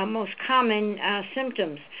most common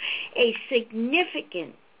symptoms. A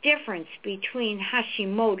significant difference between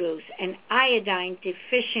Hashimoto's and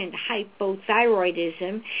iodine-deficient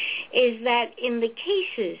hypothyroidism is that in the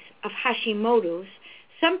cases of Hashimoto's,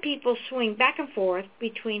 some people swing back and forth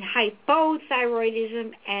between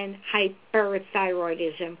hypothyroidism and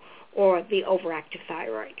hyperthyroidism, or the overactive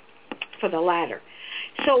thyroid, for the latter.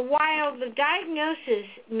 So while the diagnosis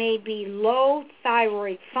may be low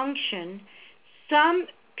thyroid function, some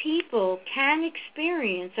people can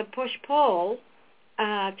experience a push-pull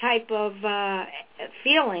type of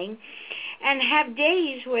feeling and have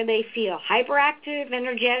days where they feel hyperactive,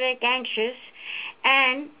 energetic, anxious,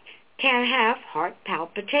 and can have heart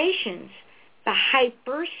palpitations. The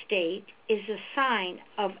hyper state is a sign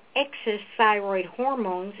of excess thyroid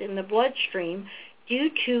hormones in the bloodstream due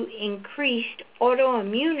to increased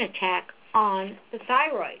autoimmune attack on the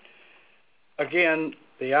thyroid. Again,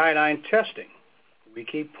 the iodine testing we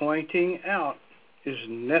keep pointing out is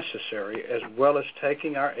necessary, as well as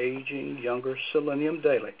taking our aging younger selenium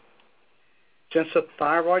daily. Since a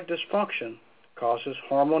thyroid dysfunction causes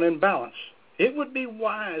hormone imbalance, it would be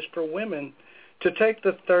wise for women to take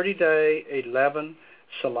the 30-day 11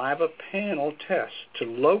 saliva panel test to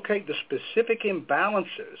locate the specific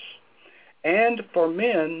imbalances, and for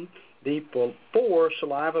men, the 4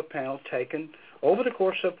 saliva panel taken over the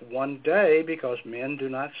course of one day, because men do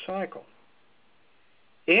not cycle.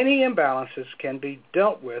 Any imbalances can be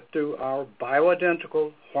dealt with through our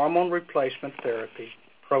bioidentical hormone replacement therapy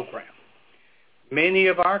program. Many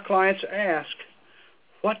of our clients ask,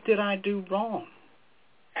 what did I do wrong?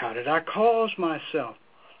 How did I cause myself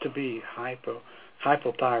to be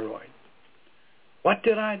hypothyroid? What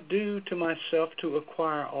did I do to myself to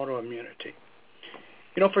acquire autoimmunity?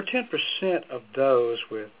 For 10% of those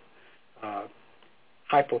with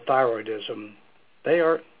hypothyroidism, they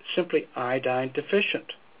are simply iodine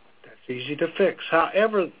deficient. That's easy to fix.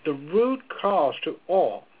 However, the root cause to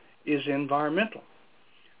all is environmental,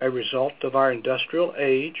 a result of our industrial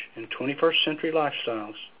age and 21st century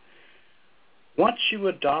lifestyles. Once you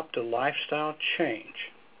adopt a lifestyle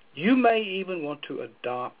change, you may even want to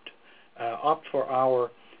opt for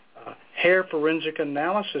our hair forensic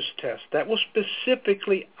analysis test that will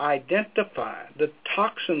specifically identify the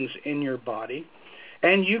toxins in your body,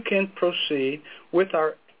 and you can proceed with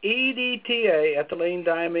our EDTA, ethylene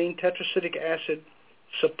diamine tetracetic acid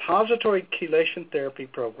suppository chelation therapy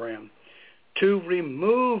program to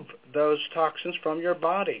remove those toxins from your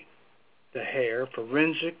body. The hair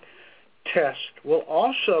forensic test will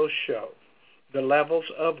also show the levels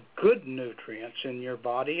of good nutrients in your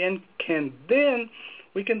body, and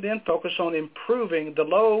we can then focus on improving the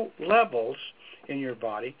low levels in your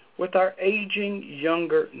body with our aging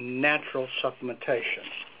younger natural supplementation.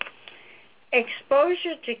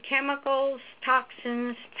 Exposure to chemicals,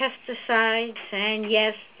 toxins, pesticides, and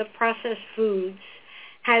yes, the processed foods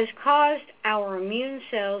has caused our immune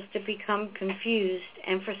cells to become confused,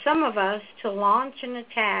 and for some of us to launch an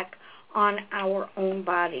attack on our own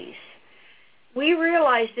bodies. We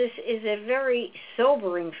realize this is a very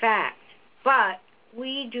sobering fact, but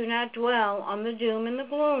we do not dwell on the doom and the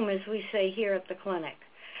gloom, as we say here at the clinic.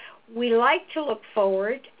 We like to look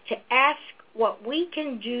forward, to ask what we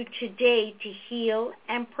can do today to heal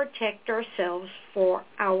and protect ourselves for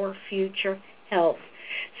our future health.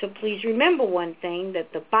 So please remember one thing,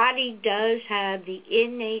 that the body does have the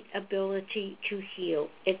innate ability to heal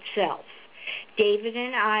itself. David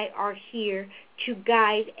and I are here to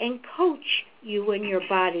guide and coach you and your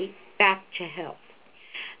body back to health.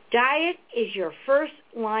 Diet is your first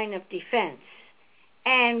line of defense.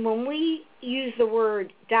 And when we use the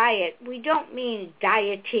word diet, we don't mean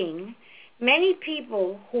dieting. Many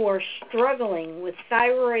people who are struggling with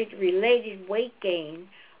thyroid-related weight gain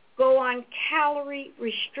go on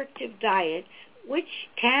calorie-restrictive diets, which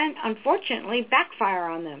can, unfortunately, backfire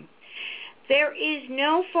on them. There is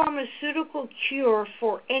no pharmaceutical cure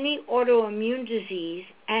for any autoimmune disease,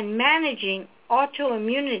 and managing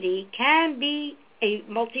autoimmunity can be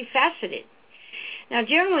multifaceted. Now,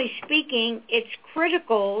 generally speaking, it's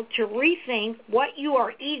critical to rethink what you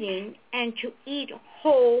are eating and to eat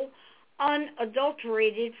whole,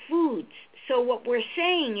 unadulterated foods. So what we're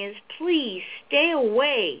saying is, please stay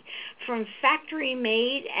away from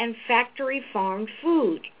factory-made and factory-farmed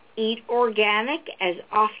food. Eat organic as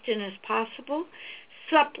often as possible.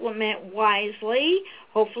 Supplement wisely,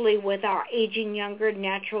 hopefully with our aging younger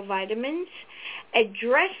natural vitamins.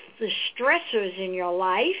 Address the stressors in your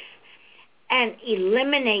life and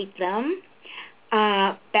eliminate them.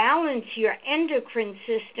 Balance your endocrine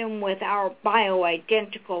system with our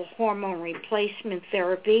bioidentical hormone replacement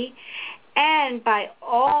therapy. And by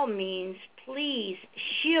all means, please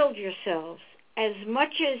shield yourselves as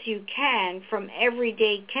much as you can from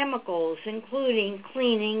everyday chemicals, including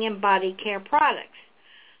cleaning and body care products.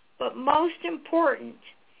 But most important,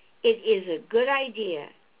 it is a good idea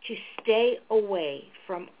to stay away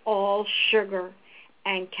from all sugar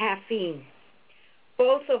and caffeine,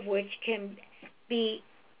 both of which can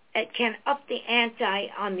up the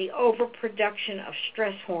ante on the overproduction of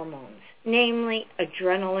stress hormones, namely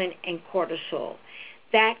adrenaline and cortisol.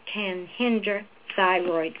 That can hinder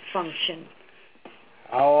thyroid function.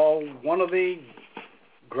 One of the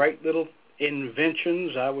great little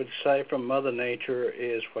inventions, I would say, from Mother Nature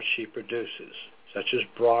is what she produces, such as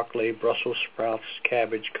broccoli, Brussels sprouts,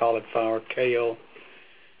 cabbage, cauliflower, kale.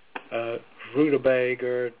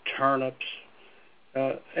 rutabaga, turnips.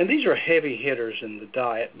 And these are heavy hitters in the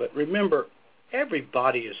diet, but remember, every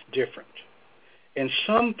body is different. And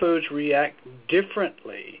some foods react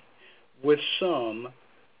differently with some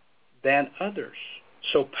than others.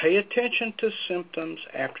 So pay attention to symptoms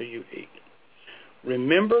after you eat.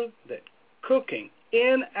 Remember that cooking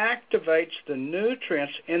inactivates the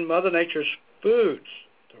nutrients in Mother Nature's foods.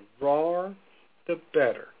 The rawer, the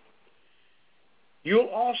better. You'll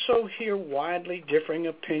also hear widely differing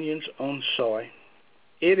opinions on soy.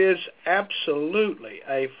 It is absolutely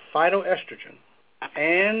a phytoestrogen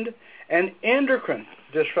and an endocrine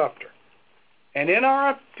disruptor. And in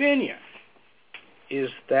our opinion, is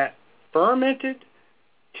that fermented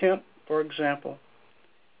hemp, for example,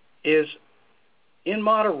 is in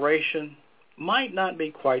moderation, might not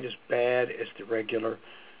be quite as bad as the regular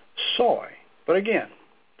soy. But again,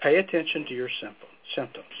 pay attention to your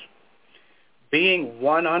symptoms. Being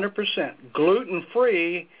 100%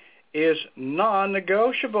 gluten-free is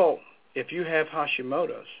non-negotiable if you have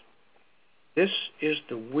Hashimoto's. This is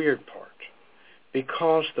the weird part,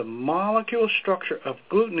 because the molecule structure of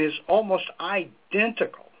gluten is almost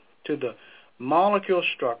identical to the molecular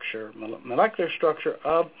structure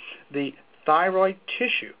of the thyroid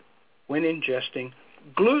tissue. When ingesting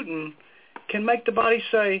gluten can make the body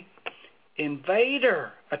say,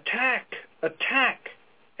 invader, attack, attack,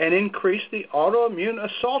 and increase the autoimmune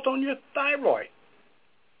assault on your thyroid.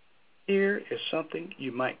 Here is something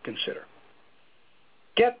you might consider.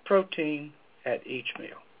 Get protein at each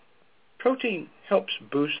meal. Protein helps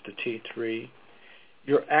boost the T3,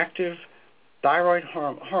 your active thyroid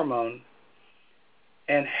hormone,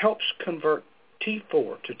 and helps convert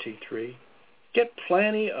T4 to T3. Get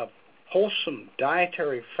plenty of wholesome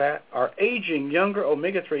dietary fat. Our Aging Younger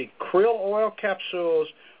omega-3 krill oil capsules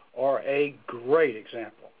are a great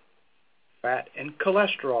example. Fat and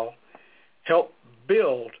cholesterol help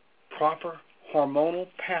build proper hormonal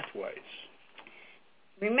pathways.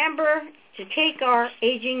 Remember to take our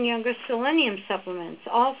Aging Younger selenium supplements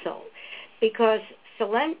also, because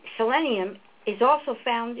selenium is also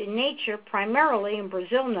found in nature primarily in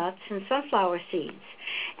Brazil nuts and sunflower seeds.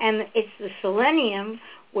 And it's the selenium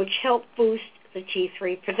which help boost the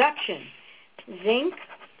T3 production. Zinc,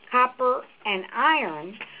 copper, and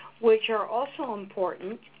iron, which are also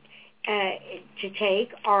important to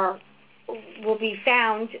take, will be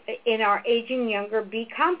found in our Aging Younger B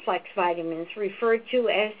complex vitamins, referred to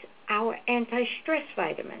as our anti-stress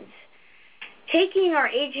vitamins. Taking our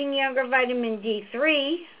Aging Younger vitamin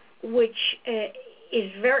D3, which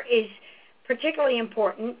is particularly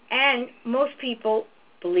important, and most people,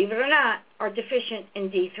 believe it or not, are deficient in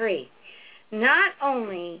D3. Not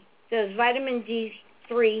only does vitamin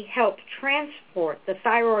D3 help transport the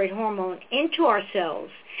thyroid hormone into our cells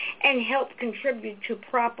and help contribute to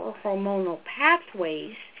proper hormonal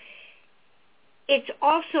pathways, it's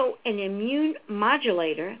also an immune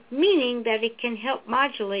modulator, meaning that it can help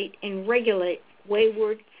modulate and regulate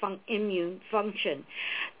wayward immune function.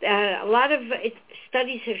 A lot of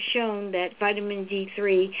studies have shown that vitamin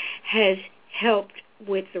D3 has helped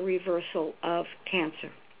with the reversal of cancer.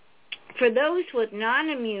 For those with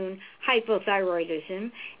non-immune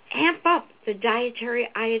hypothyroidism, amp up the dietary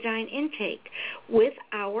iodine intake with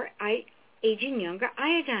our Aging Younger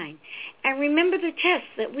iodine. And remember the test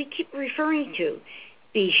that we keep referring to.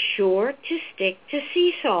 Be sure to stick to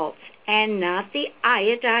sea salts and not the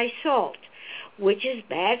iodized salt, which is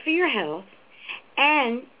bad for your health,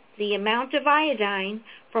 and the amount of iodine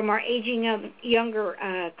from our Aging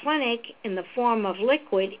Younger clinic in the form of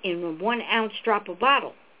liquid in a 1 ounce drop of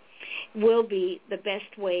bottle will be the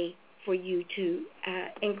best way for you to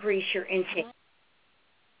increase your intake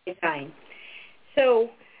of iodine. So,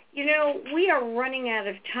 we are running out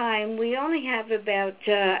of time. We only have about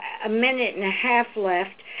a minute and a half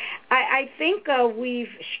left. I think we've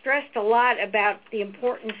stressed a lot about the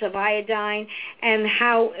importance of iodine and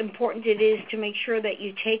how important it is to make sure that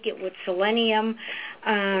you take it with selenium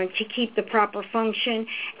to keep the proper function.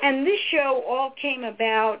 And this show all came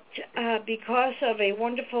about because of a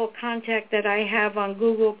wonderful contact that I have on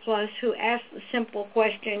Google Plus who asked the simple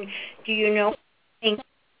question, do you know anything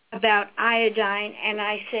about iodine? And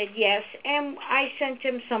I said yes, and I sent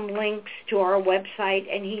him some links to our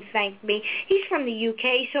website, and he thanked me. He's from the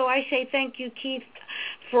UK, so I say thank you, Keith,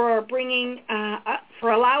 for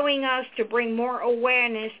allowing us to bring more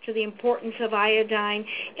awareness to the importance of iodine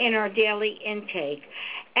in our daily intake.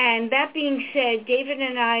 And that being said, David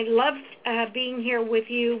and I loved being here with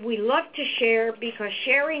you. We love to share because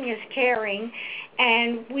sharing is caring,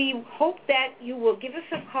 and we hope that you will give us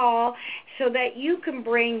a call so that you can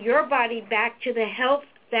bring your body back to the health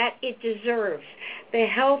that it deserves, the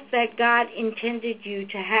health that God intended you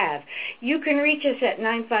to have. You can reach us at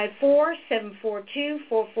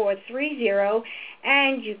 954-742-4430,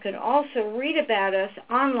 and you can also read about us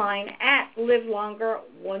online at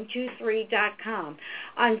livelonger123.com.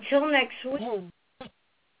 Until next week,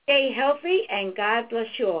 stay healthy, and God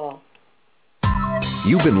bless you all.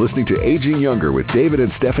 You've been listening to Aging Younger with David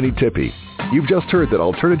and Stephanie Tippie. You've just heard that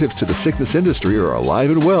alternatives to the sickness industry are alive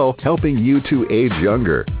and well, helping you to age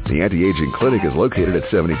younger. The Anti-Aging Clinic is located at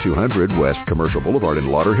 7200 West Commercial Boulevard in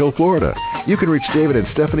Lauderhill, Florida. You can reach David and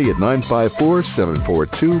Stephanie at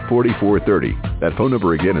 954-742-4430. That phone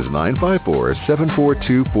number again is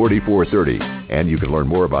 954-742-4430. And you can learn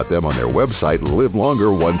more about them on their website,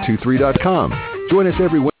 livelonger123.com. Join us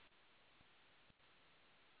every Wednesday